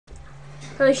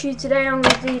post you today. I'm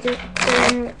going to be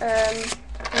doing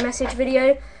a message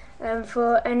video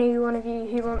for any one of you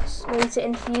who wants me to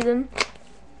interview them.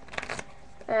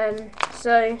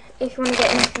 So if you want to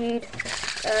get interviewed,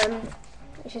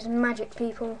 which is magic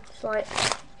people, like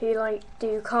who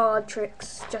do card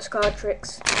tricks, just card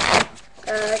tricks,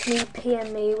 you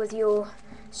PM me with your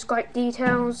Skype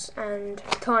details and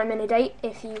time and a date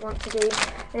if you want to do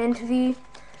an interview,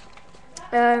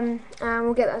 and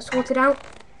we'll get that sorted out.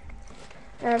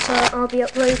 So I'll be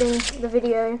uploading the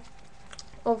video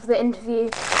of the interview,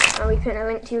 and I'll be putting a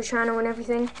link to your channel and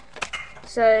everything.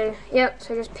 So yep,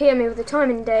 so just PM me with the time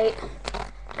and date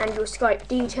and your Skype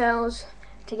details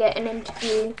to get an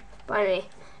interview by me.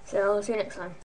 So I'll see you next time.